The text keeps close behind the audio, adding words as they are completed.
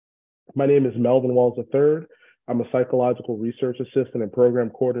My name is Melvin Walls III. I'm a psychological research assistant and program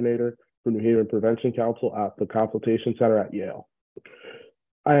coordinator for New Haven Prevention Council at the Consultation Center at Yale.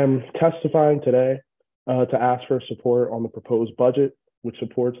 I am testifying today to ask for support on the proposed budget, which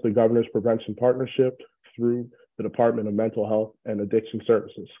supports the Governor's Prevention Partnership through the Department of Mental Health and Addiction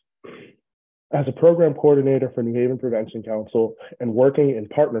Services. As a program coordinator for New Haven Prevention Council and working in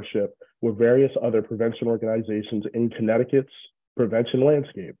partnership with various other prevention organizations in Connecticut's prevention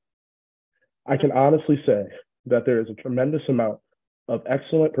landscape, I can honestly say that there is a tremendous amount of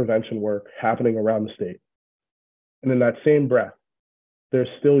excellent prevention work happening around the state. And in that same breath, there's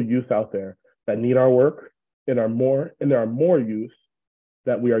still youth out there that need our work, and there are more youth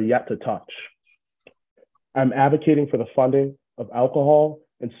that we are yet to touch. I'm advocating for the funding of alcohol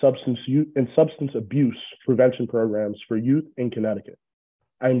and substance abuse prevention programs for youth in Connecticut.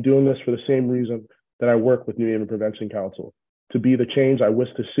 I am doing this for the same reason that I work with New Haven Prevention Council, to be the change I wish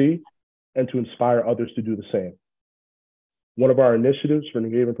to see and to inspire others to do the same. One of our initiatives for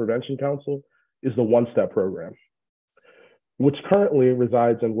New Haven Prevention Council is the One Step program, which currently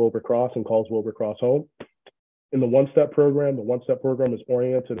resides in Wilbur Cross and calls Wilbur Cross home. In the One Step program is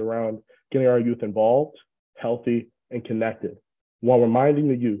oriented around getting our youth involved, healthy, and connected, while reminding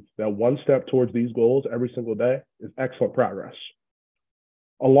the youth that one step towards these goals every single day is excellent progress.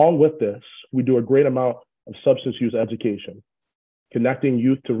 Along with this, we do a great amount of substance use education, connecting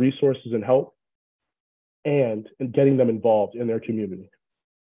youth to resources and help, and getting them involved in their community.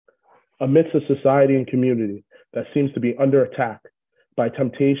 Amidst a society and community that seems to be under attack by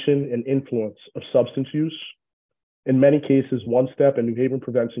temptation and influence of substance use, in many cases, One Step and New Haven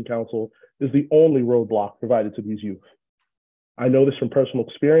Prevention Council is the only roadblock provided to these youth. I know this from personal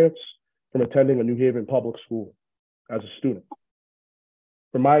experience from attending a New Haven public school as a student.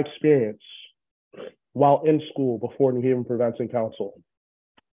 From my experience, while in school before New Haven Prevention Council,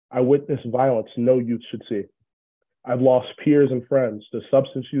 I witnessed violence no youth should see. I've lost peers and friends to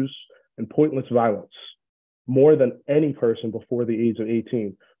substance use and pointless violence, more than any person before the age of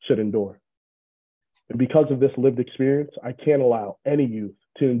 18 should endure. And because of this lived experience, I can't allow any youth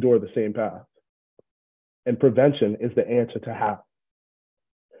to endure the same path. And prevention is the answer to how.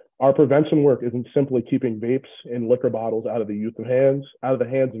 Our prevention work isn't simply keeping vapes and liquor bottles out of the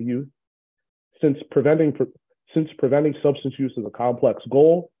hands of youth. Since preventing substance use is a complex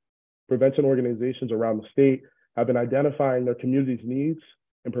goal, prevention organizations around the state have been identifying their community's needs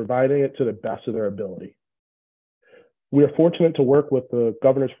and providing it to the best of their ability. We are fortunate to work with the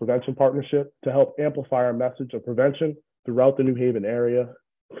Governor's Prevention Partnership to help amplify our message of prevention throughout the New Haven area.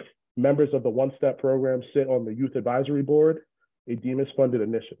 Members of the One Step program sit on the Youth Advisory Board, a Demas-funded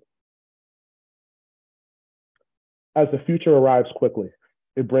initiative. As the future arrives quickly,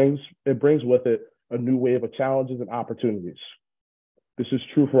 it brings with it a new wave of challenges and opportunities. This is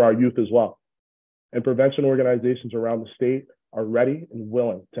true for our youth as well. And prevention organizations around the state are ready and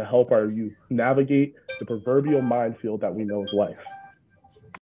willing to help our youth navigate the proverbial minefield that we know as life.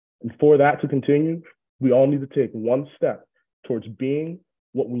 And for that to continue, we all need to take one step towards being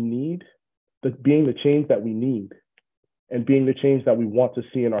what we need, being the change that we need, and being the change that we want to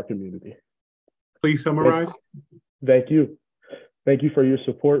see in our community. Please summarize. Thank you. Thank you for your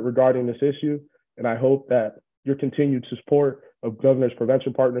support regarding this issue, and I hope that your continued support of Governor's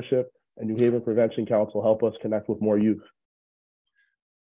Prevention Partnership and New Haven Prevention Council help us connect with more youth.